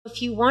If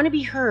you want to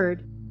be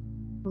heard,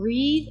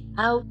 breathe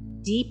out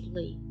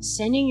deeply,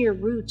 sending your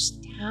roots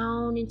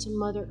down into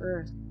Mother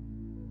Earth.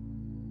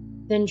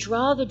 Then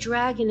draw the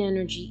dragon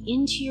energy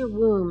into your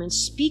womb and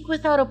speak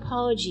without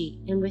apology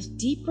and with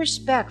deep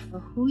respect for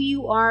who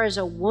you are as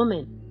a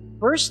woman,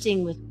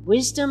 bursting with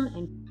wisdom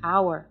and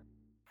power.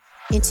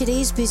 In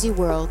today's busy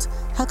world,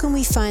 how can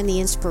we find the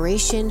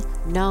inspiration,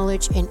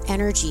 knowledge, and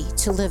energy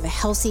to live a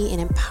healthy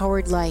and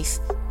empowered life?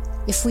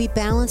 If we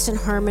balance and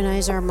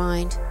harmonize our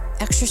mind,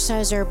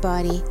 exercise our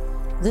body,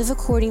 live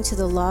according to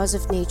the laws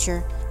of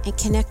nature, and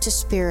connect to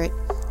spirit,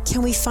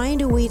 can we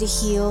find a way to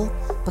heal,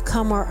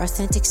 become our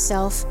authentic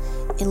self,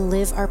 and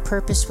live our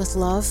purpose with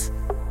love?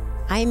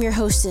 I am your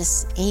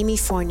hostess, Amy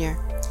Fournier,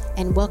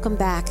 and welcome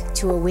back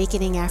to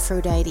Awakening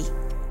Aphrodite.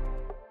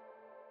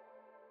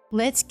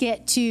 Let's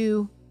get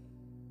to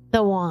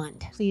the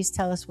wand. Please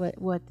tell us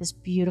what this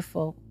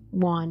beautiful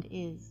wand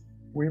is.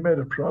 We made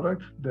a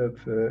product that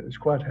is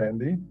quite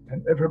handy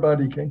and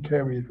everybody can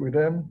carry it with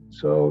them.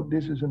 So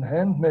this is a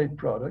handmade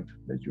product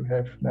that you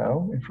have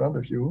now in front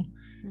of you.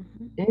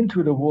 Mm-hmm.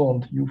 Into the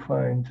wand you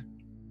find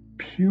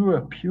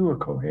pure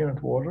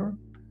coherent water.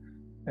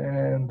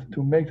 And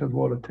to make that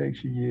water takes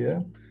a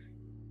year.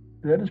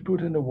 That is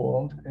put in the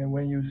wand, and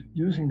when you're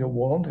using the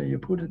wand and you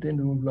put it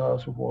into a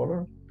glass of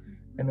water,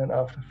 and then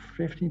after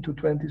 15 to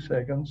 20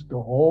 seconds, the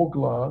whole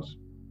glass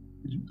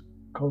is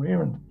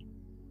coherent.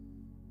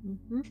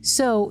 Mm-hmm.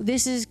 So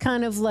this is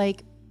kind of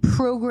like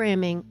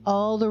programming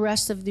all the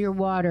rest of your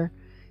water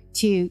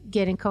to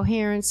get in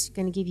coherence,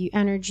 going to give you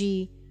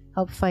energy,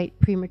 help fight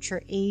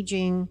premature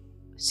aging,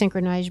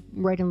 synchronize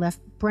right and left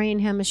brain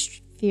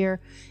hemisphere,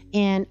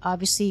 and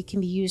obviously it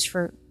can be used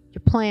for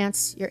your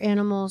plants, your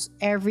animals,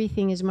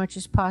 everything as much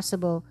as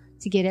possible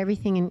to get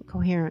everything in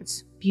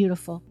coherence.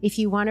 Beautiful. If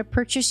you want to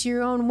purchase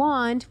your own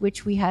wand,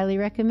 which we highly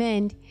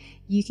recommend,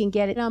 you can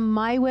get it on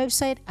my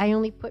website. I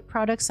only put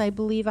products I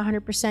believe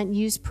 100%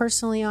 used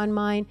personally on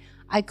mine.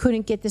 I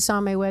couldn't get this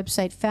on my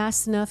website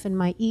fast enough in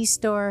my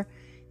e-store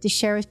to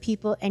share with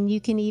people, and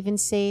you can even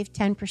save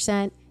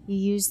 10%. You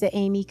use the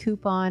Amy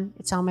coupon.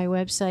 It's on my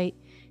website.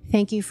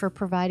 Thank you for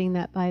providing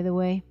that, by the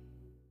way.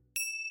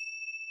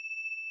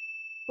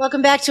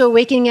 Welcome back to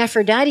Awakening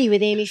Aphrodite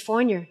with Amy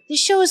Fournier.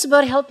 This show is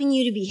about helping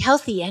you to be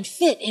healthy and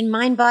fit in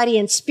mind, body,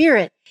 and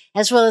spirit,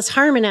 as well as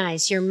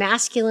harmonize your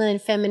masculine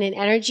and feminine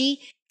energy,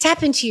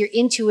 tap into your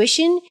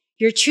intuition,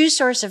 your true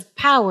source of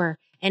power,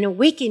 and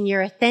awaken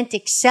your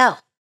authentic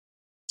self.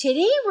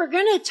 Today, we're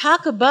going to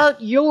talk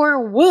about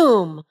your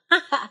womb.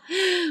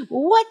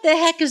 What the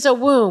heck is a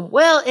womb?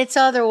 Well, it's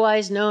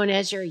otherwise known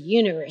as your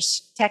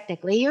uterus.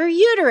 Technically, your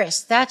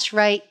uterus. That's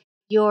right,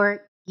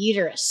 your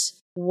uterus.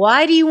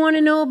 Why do you want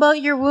to know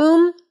about your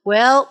womb?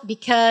 Well,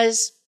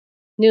 because,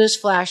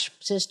 newsflash,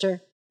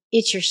 sister,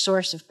 it's your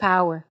source of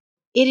power.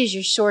 It is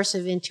your source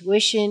of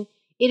intuition.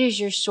 It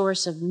is your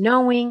source of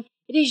knowing.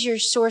 It is your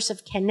source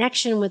of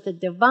connection with the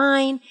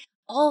divine,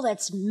 all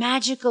that's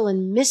magical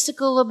and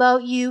mystical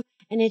about you.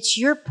 And it's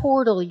your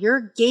portal,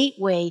 your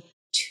gateway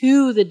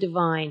to the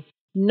divine.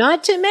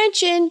 Not to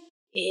mention,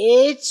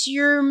 it's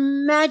your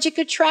magic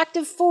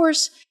attractive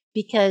force,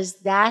 because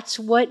that's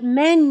what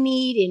men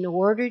need in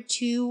order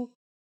to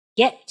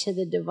get to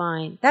the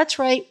divine. That's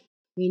right.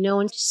 We know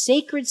in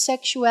sacred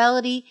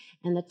sexuality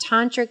and the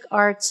tantric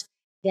arts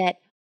that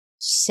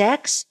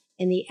sex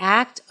and the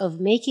act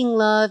of making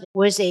love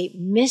was a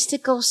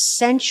mystical,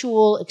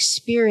 sensual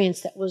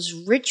experience that was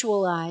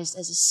ritualized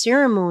as a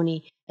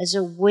ceremony, as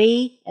a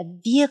way, a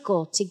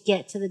vehicle to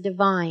get to the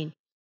divine.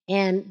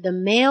 And the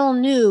male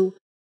knew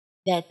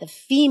that the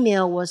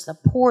female was the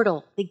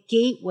portal, the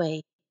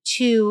gateway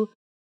to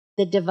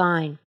the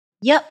divine.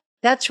 Yep,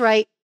 that's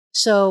right.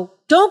 So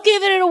don't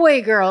give it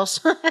away, girls.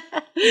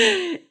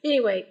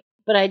 Anyway,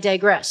 but I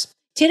digress.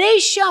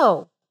 Today's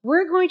show,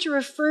 we're going to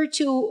refer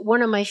to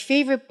one of my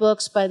favorite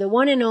books by the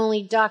one and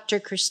only Dr.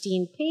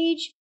 Christine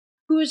Page,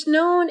 who is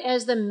known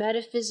as the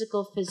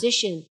metaphysical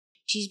physician.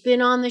 She's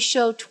been on the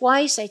show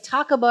twice. I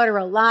talk about her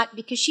a lot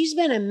because she's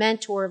been a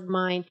mentor of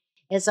mine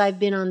as I've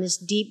been on this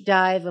deep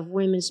dive of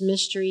women's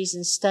mysteries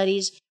and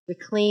studies,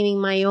 reclaiming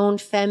my own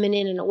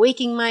feminine and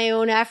awakening my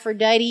own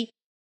Aphrodite.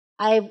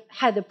 I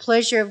had the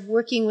pleasure of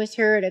working with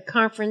her at a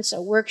conference, a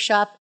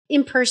workshop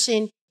in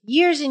person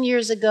years and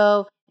years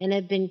ago, and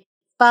have been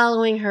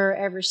following her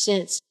ever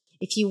since.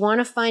 If you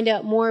want to find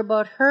out more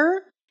about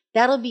her,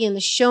 that'll be in the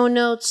show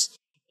notes,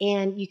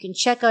 and you can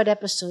check out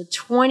episode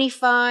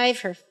 25,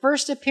 her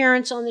first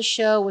appearance on the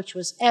show, which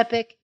was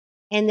epic,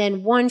 and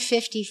then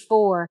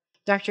 154,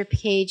 Dr.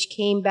 Page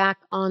came back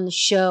on the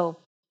show.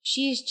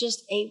 She's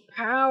just a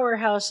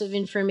powerhouse of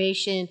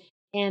information,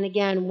 and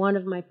again, one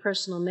of my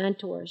personal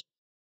mentors.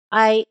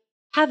 I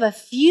have a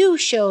few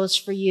shows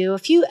for you, a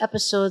few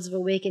episodes of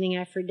Awakening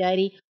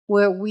Aphrodite,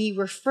 where we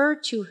refer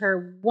to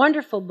her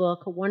wonderful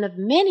book, one of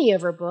many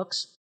of her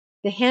books,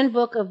 The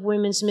Handbook of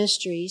Women's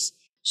Mysteries.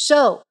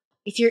 So,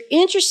 if you're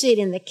interested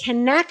in the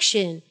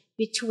connection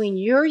between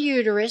your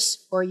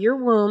uterus or your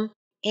womb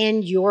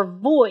and your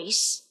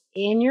voice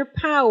and your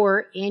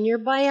power and your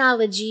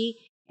biology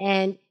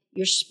and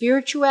your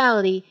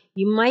spirituality,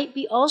 you might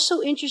be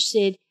also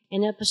interested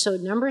in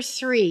episode number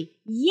 3.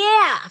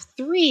 Yeah,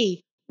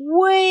 3.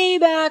 Way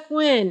back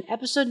when.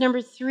 Episode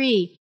number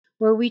 3,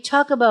 where we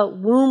talk about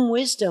womb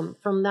wisdom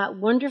from that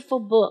wonderful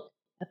book,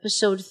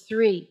 episode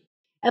 3.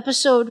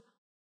 Episode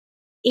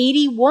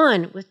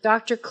 81 with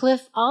Dr.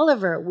 Cliff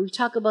Oliver, we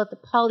talk about the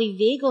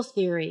polyvagal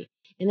theory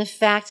and the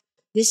fact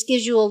this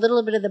gives you a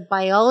little bit of the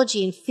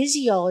biology and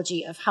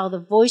physiology of how the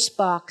voice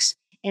box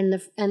and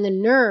the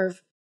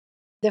nerve,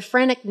 the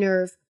phrenic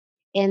nerve,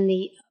 and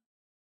the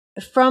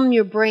from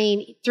your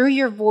brain through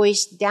your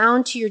voice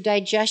down to your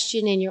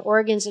digestion and your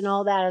organs and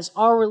all that is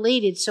all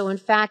related. So in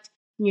fact,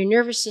 when your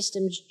nervous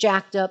system's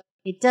jacked up,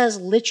 it does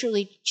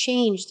literally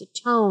change the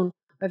tone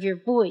of your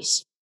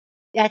voice.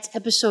 That's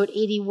episode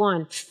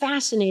 81.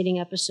 Fascinating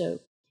episode.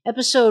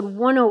 Episode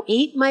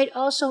 108 might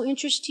also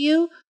interest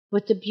you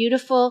with the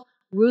beautiful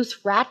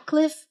Ruth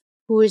Ratcliffe,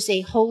 who is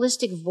a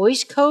holistic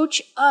voice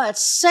coach. Oh,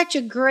 it's such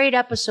a great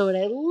episode.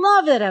 I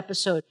love that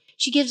episode.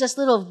 She gives us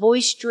little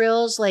voice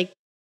drills like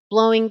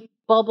blowing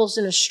bubbles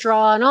in a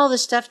straw and all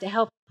this stuff to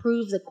help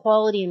improve the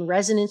quality and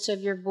resonance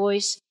of your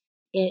voice.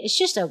 It's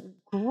just a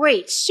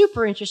great,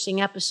 super interesting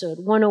episode,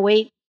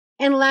 108.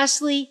 And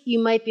lastly, you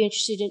might be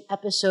interested in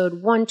episode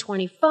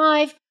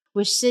 125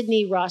 with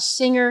Sydney Ross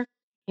Singer,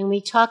 and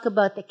we talk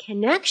about the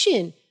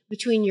connection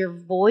between your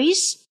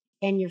voice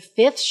and your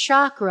fifth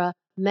chakra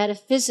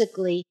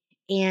metaphysically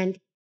and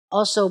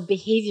also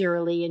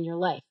behaviorally in your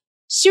life.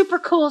 Super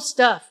cool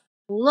stuff.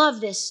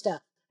 Love this stuff.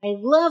 I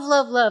love,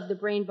 love, love the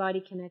brain-body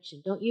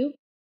connection, don't you?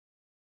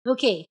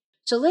 Okay,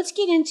 so let's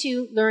get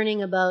into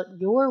learning about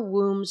your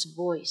womb's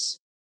voice.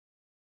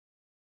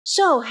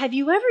 So, have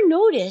you ever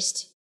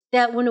noticed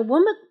that when a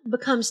woman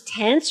becomes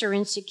tense or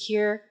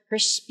insecure, her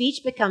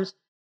speech becomes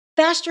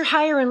faster,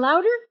 higher, and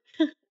louder?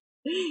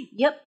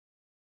 Yep,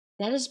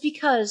 that is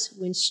because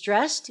when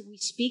stressed, we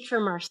speak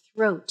from our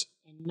throat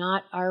and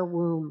not our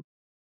womb.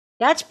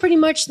 That's pretty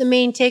much the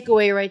main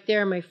takeaway right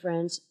there, my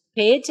friends.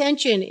 Pay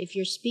attention if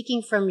you're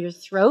speaking from your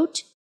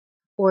throat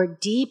or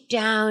deep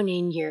down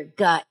in your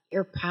gut,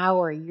 your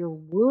power, your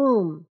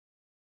womb.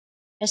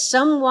 As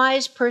some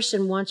wise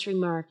person once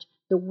remarked,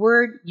 the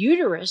word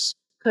uterus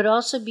could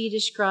also be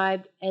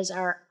described as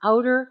our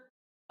outer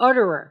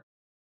utterer,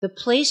 the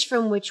place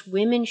from which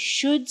women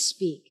should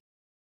speak.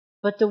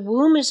 But the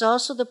womb is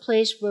also the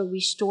place where we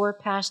store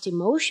past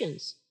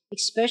emotions,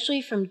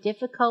 especially from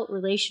difficult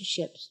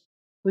relationships,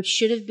 which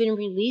should have been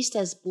released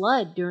as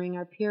blood during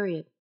our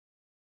period.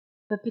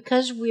 But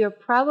because we are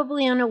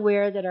probably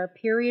unaware that our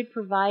period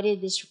provided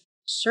this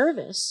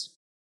service,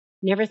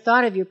 never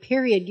thought of your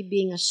period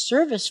being a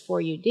service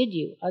for you, did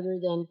you, other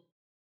than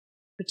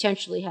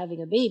potentially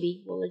having a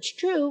baby? Well, it's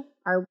true.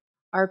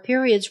 Our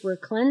periods were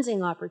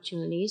cleansing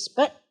opportunities,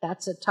 but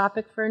that's a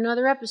topic for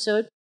another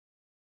episode.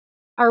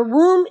 Our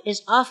womb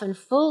is often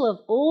full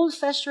of old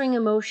festering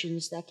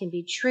emotions that can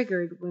be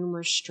triggered when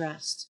we're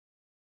stressed.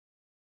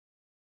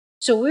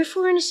 So if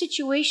we're in a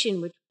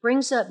situation which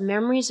brings up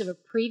memories of a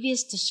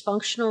previous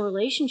dysfunctional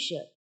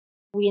relationship,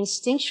 we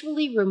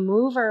instinctually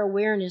remove our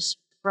awareness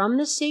from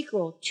the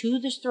sacral to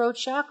the throat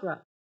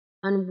chakra,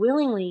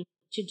 unwillingly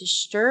to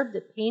disturb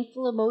the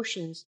painful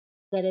emotions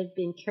that have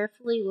been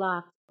carefully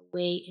locked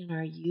away in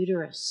our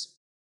uterus.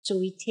 So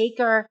we take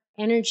our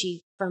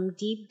energy from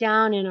deep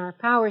down in our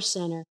power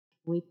center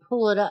and we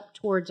pull it up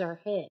towards our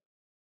head.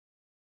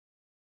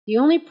 The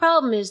only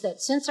problem is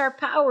that since our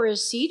power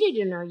is seated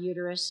in our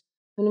uterus,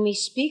 when we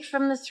speak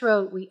from the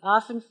throat, we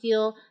often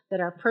feel that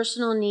our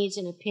personal needs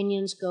and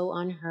opinions go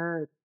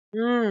unheard.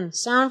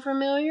 Sound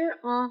familiar?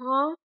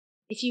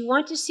 If you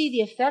want to see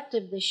the effect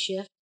of this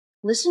shift,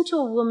 listen to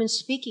a woman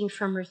speaking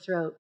from her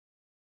throat.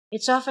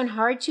 It's often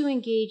hard to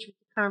engage with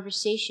the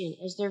conversation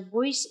as their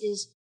voice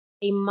is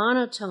a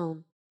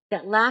monotone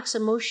that lacks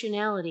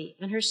emotionality,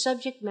 and her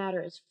subject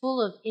matter is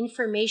full of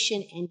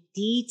information and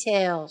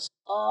details.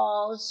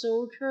 Oh,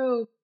 so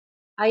true.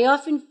 I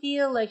often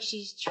feel like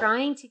she's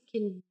trying to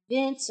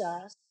convince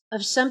us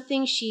of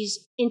something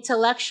she's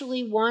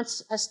intellectually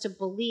wants us to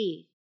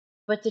believe,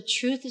 but the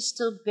truth is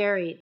still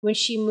buried. When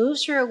she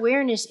moves her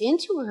awareness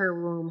into her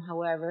womb,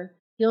 however,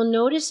 you'll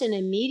notice an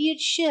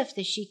immediate shift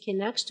as she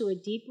connects to a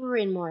deeper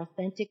and more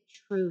authentic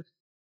truth.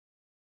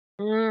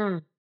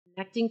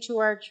 Connecting to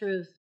our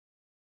truth.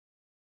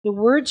 The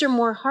words are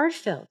more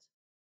heartfelt,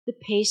 the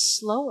pace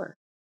slower,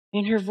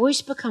 and her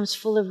voice becomes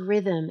full of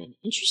rhythm and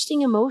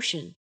interesting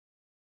emotion,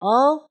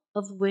 all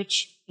of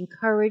which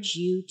encourage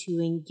you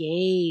to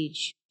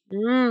engage.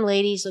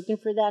 Ladies, looking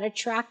for that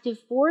attractive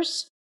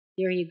force?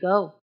 There you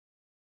go.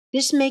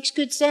 This makes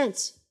good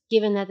sense,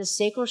 given that the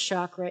sacral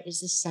chakra is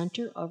the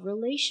center of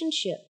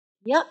relationship.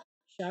 Yep,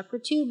 chakra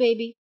 2,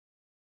 baby.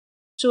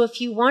 So if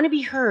you want to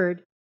be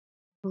heard,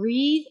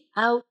 breathe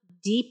out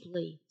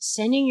deeply,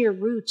 sending your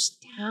roots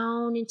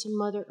down into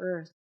Mother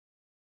Earth.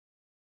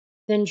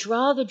 Then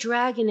draw the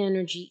dragon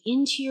energy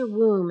into your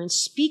womb and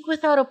speak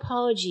without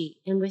apology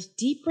and with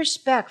deep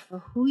respect for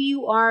who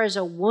you are as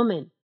a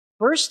woman,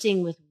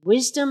 bursting with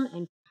wisdom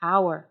and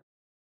power.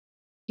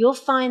 You'll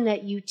find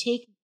that you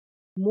take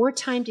more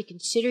time to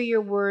consider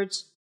your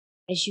words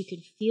as you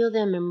can feel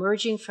them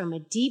emerging from a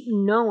deep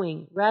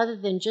knowing rather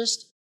than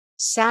just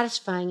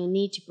satisfying a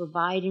need to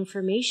provide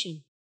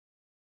information.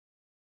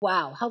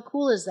 Wow, how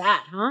cool is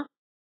that, huh?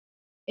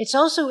 It's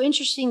also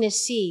interesting to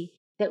see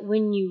that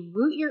when you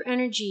root your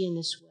energy in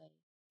this way,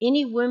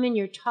 any woman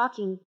you're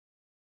talking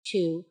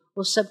to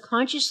will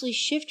subconsciously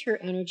shift her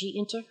energy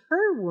into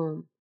her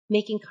womb,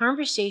 making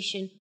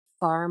conversation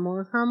far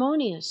more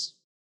harmonious.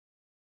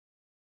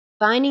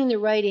 Finding the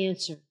right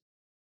answer.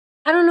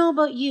 I don't know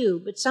about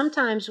you, but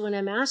sometimes when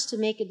I'm asked to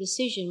make a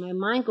decision, my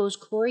mind goes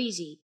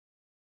crazy,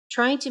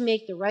 trying to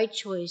make the right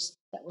choice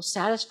that will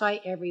satisfy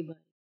everybody.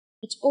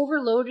 It's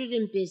overloaded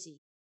and busy,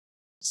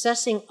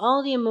 assessing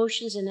all the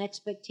emotions and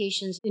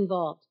expectations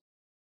involved.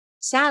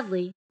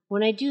 Sadly,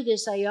 when I do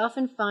this, I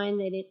often find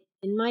that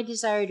in my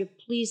desire to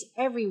please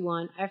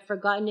everyone, I've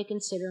forgotten to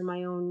consider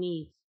my own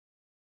needs.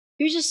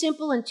 Here's a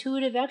simple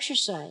intuitive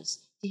exercise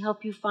to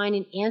help you find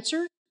an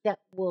answer that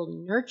will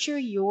nurture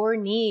your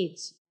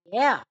needs.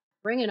 Yeah,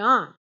 bring it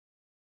on.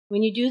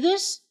 When you do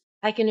this,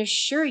 I can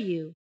assure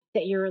you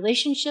that your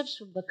relationships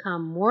will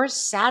become more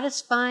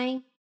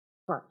satisfying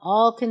for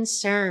all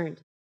concerned.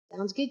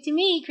 Sounds good to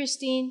me,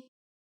 Christine.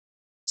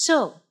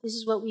 So, this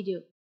is what we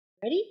do.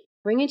 Ready?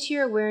 Bring into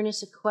your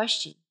awareness a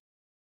question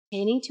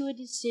pertaining to a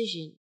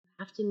decision you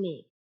have to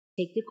make.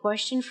 Take the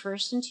question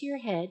first into your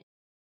head.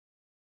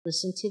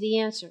 Listen to the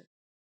answer.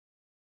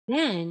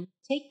 Then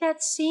take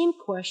that same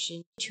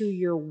question to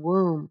your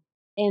womb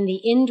and the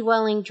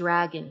indwelling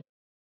dragon.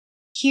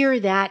 Hear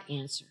that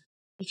answer.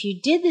 If you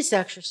did this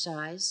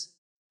exercise,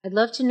 I'd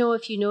love to know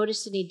if you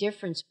noticed any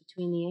difference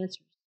between the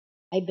answers.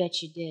 I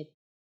bet you did.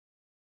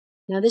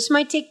 Now, this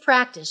might take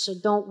practice, so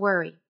don't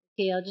worry.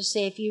 Okay, I'll just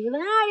say if you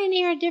really, I didn't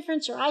hear a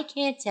difference or I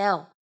can't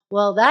tell.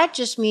 Well, that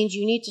just means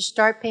you need to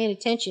start paying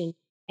attention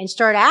and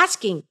start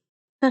asking.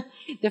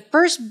 The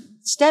first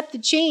step to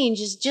change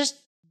is just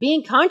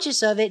being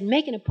conscious of it and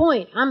making a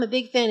point. I'm a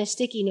big fan of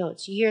sticky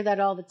notes. You hear that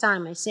all the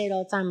time. I say it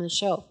all the time on the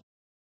show.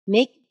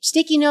 Make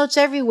sticky notes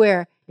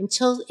everywhere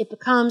until it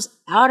becomes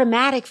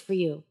automatic for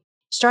you.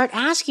 Start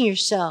asking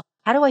yourself,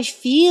 how do I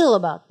feel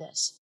about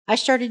this? I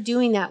started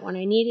doing that when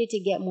I needed to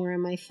get more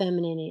in my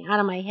femininity, out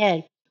of my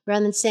head.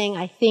 Rather than saying,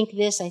 I think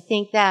this, I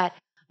think that,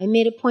 I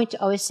made a point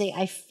to always say,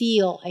 I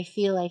feel, I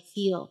feel, I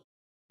feel.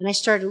 And I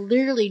started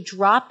literally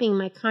dropping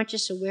my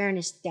conscious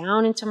awareness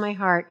down into my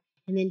heart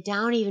and then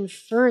down even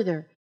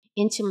further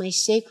into my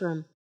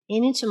sacrum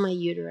and into my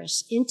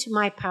uterus, into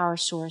my power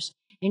source,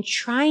 and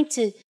trying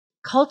to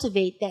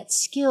cultivate that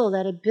skill,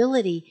 that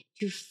ability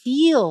to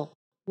feel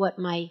what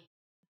my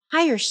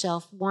higher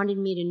self wanted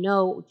me to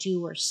know,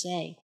 do, or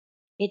say.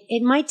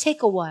 It might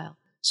take a while.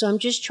 So I'm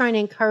just trying to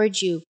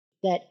encourage you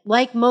that,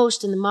 like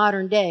most in the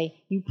modern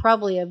day, you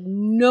probably have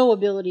no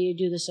ability to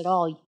do this at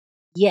all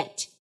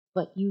yet,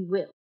 but you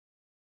will.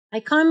 I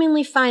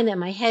commonly find that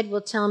my head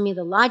will tell me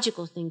the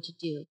logical thing to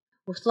do,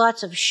 with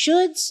lots of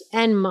shoulds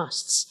and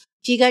musts.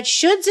 If you got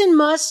shoulds and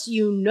musts,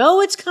 you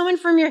know it's coming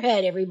from your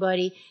head,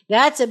 everybody.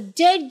 That's a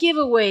dead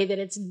giveaway that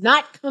it's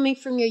not coming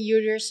from your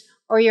uterus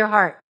or your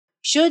heart.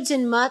 Shoulds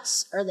and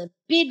musts are the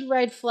big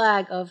red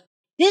flag of,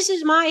 this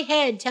is my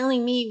head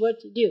telling me what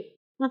to do.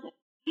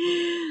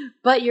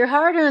 But your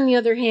heart, on the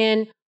other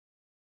hand,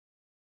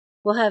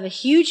 will have a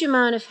huge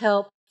amount of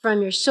help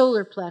from your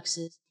solar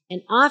plexus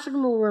and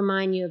often will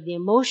remind you of the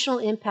emotional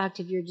impact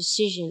of your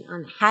decision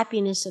on the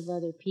happiness of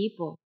other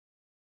people.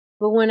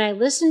 But when I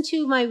listen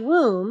to my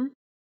womb,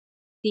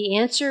 the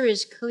answer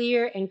is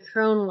clear and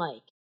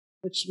crone-like,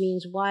 which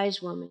means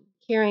wise woman,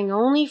 caring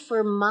only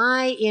for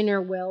my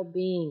inner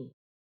well-being,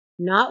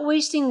 not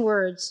wasting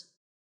words.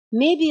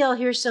 Maybe I'll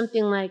hear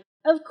something like,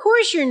 of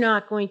course you're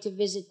not going to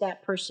visit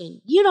that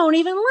person. You don't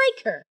even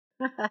like her.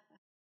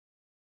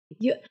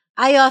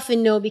 I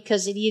often know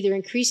because it either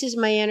increases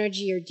my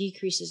energy or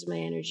decreases my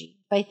energy.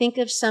 If I think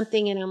of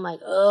something and I'm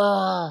like,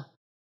 ugh,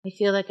 I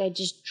feel like I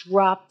just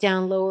dropped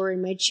down lower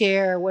in my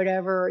chair or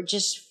whatever, or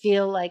just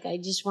feel like I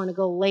just want to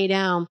go lay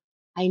down,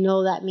 I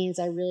know that means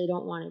I really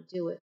don't want to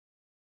do it.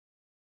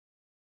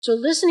 So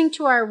listening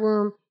to our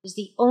womb is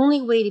the only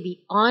way to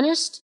be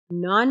honest,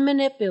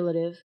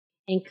 non-manipulative,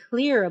 and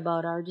clear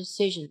about our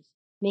decisions,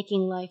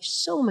 making life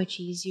so much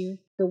easier.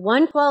 The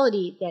one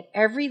quality that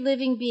every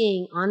living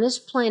being on this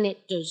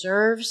planet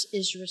deserves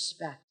is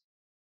respect.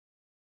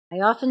 I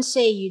often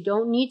say you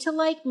don't need to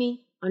like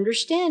me,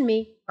 understand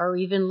me, or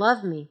even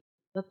love me,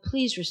 but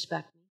please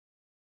respect me.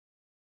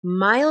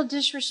 Mild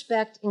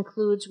disrespect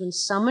includes when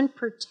someone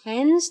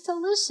pretends to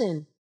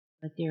listen,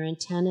 but their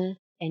antenna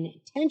and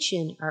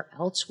attention are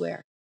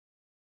elsewhere.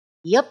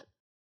 Yep,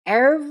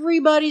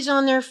 everybody's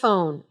on their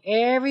phone.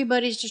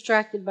 Everybody's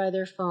distracted by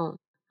their phone.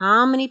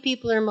 How many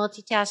people are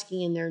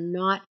multitasking and they're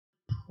not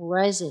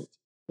present?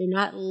 They're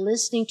not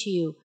listening to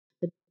you.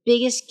 The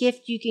biggest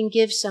gift you can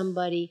give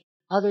somebody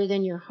other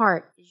than your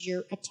heart is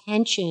your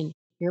attention,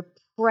 your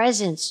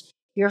presence,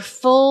 your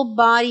full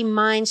body,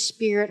 mind,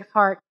 spirit,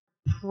 heart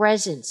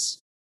presence.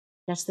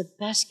 That's the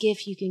best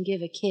gift you can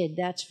give a kid,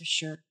 that's for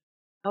sure.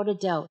 Without a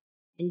doubt.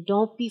 And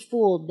don't be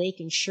fooled, they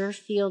can sure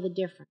feel the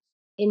difference.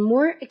 In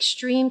more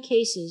extreme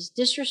cases,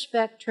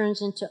 disrespect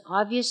turns into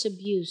obvious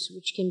abuse,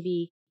 which can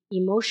be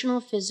emotional,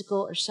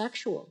 physical, or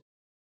sexual.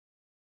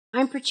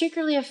 I'm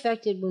particularly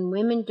affected when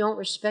women don't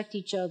respect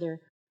each other,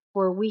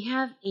 for we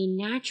have a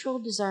natural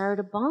desire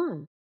to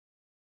bond.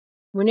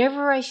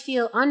 Whenever I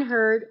feel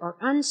unheard or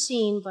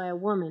unseen by a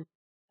woman,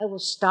 I will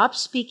stop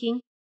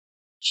speaking,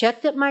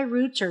 check that my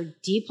roots are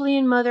deeply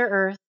in Mother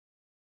Earth,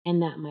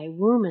 and that my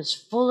womb is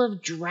full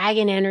of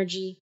dragon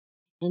energy,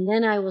 and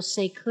then I will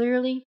say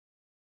clearly,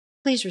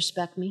 please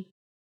respect me.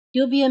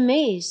 You'll be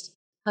amazed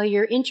how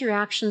your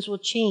interactions will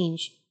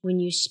change when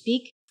you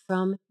speak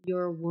from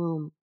your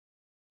womb.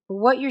 But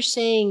what you're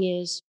saying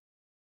is,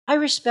 I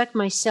respect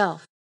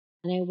myself,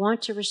 and I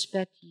want to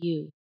respect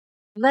you.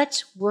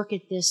 Let's work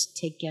at this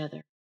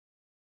together.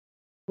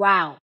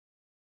 Wow.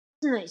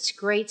 Isn't that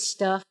great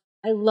stuff?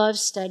 I love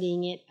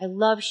studying it. I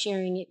love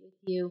sharing it with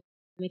you.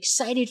 I'm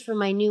excited for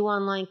my new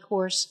online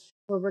course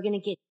where we're going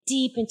to get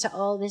deep into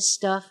all this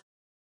stuff.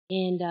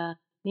 And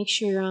make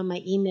sure you're on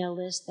my email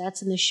list.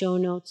 That's in the show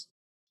notes.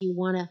 If you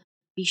want to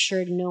be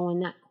sure to know when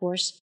that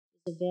course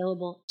is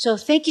available. So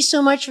thank you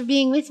so much for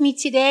being with me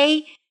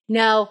today.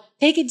 Now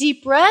take a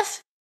deep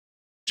breath.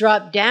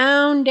 Drop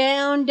down,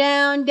 down,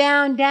 down,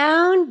 down,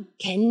 down.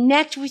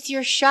 Connect with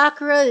your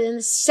chakra in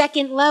the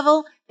second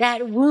level,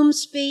 that womb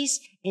space.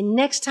 And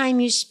next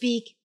time you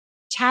speak,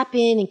 tap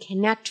in and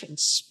connect and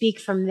speak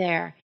from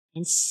there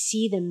and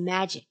see the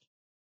magic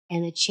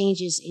and the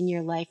changes in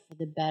your life for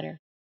the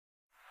better.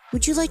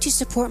 Would you like to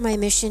support my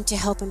mission to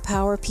help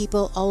empower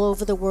people all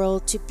over the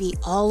world to be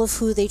all of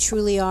who they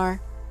truly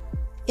are?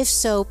 If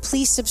so,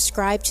 please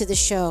subscribe to the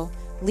show,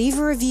 leave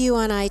a review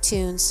on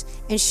iTunes,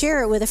 and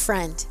share it with a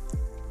friend.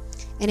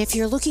 And if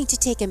you're looking to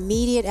take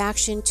immediate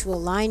action to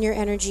align your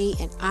energy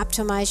and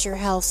optimize your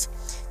health,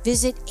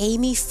 visit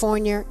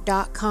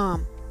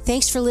amyfournier.com.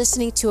 Thanks for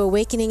listening to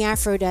Awakening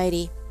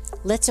Aphrodite.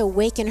 Let's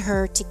awaken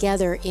her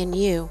together in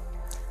you.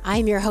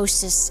 I'm your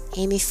hostess,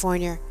 Amy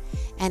Fournier,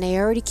 and I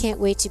already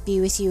can't wait to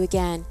be with you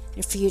again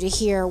and for you to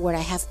hear what I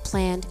have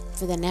planned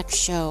for the next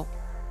show.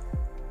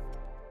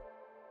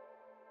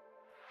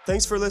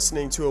 Thanks for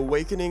listening to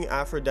Awakening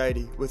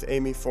Aphrodite with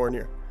Amy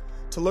Fournier.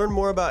 To learn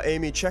more about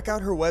Amy, check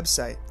out her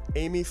website,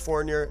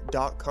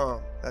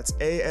 amyfournier.com. That's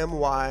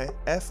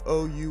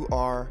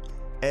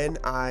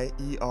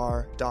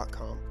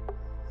AMYFOURNIER.com.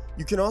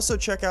 You can also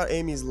check out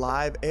Amy's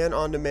live and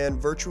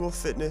on-demand virtual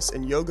fitness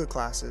and yoga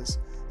classes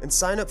and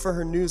sign up for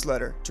her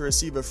newsletter to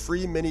receive a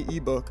free mini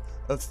ebook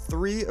of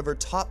 3 of her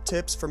top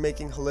tips for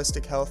making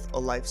holistic health a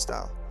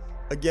lifestyle.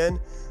 Again,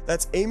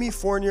 that's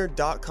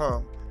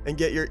amyfournier.com and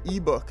get your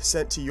ebook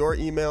sent to your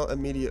email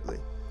immediately.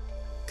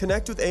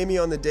 Connect with Amy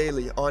on the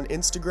daily on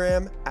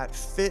Instagram at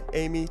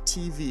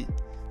FitAmyTV,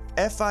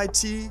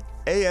 FITAMYTV,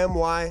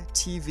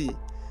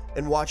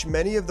 and watch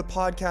many of the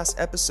podcast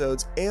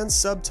episodes and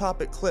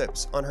subtopic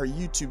clips on her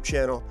YouTube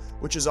channel,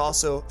 which is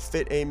also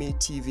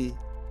FitAmyTV.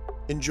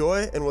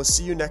 Enjoy, and we'll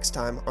see you next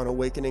time on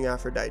Awakening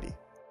Aphrodite.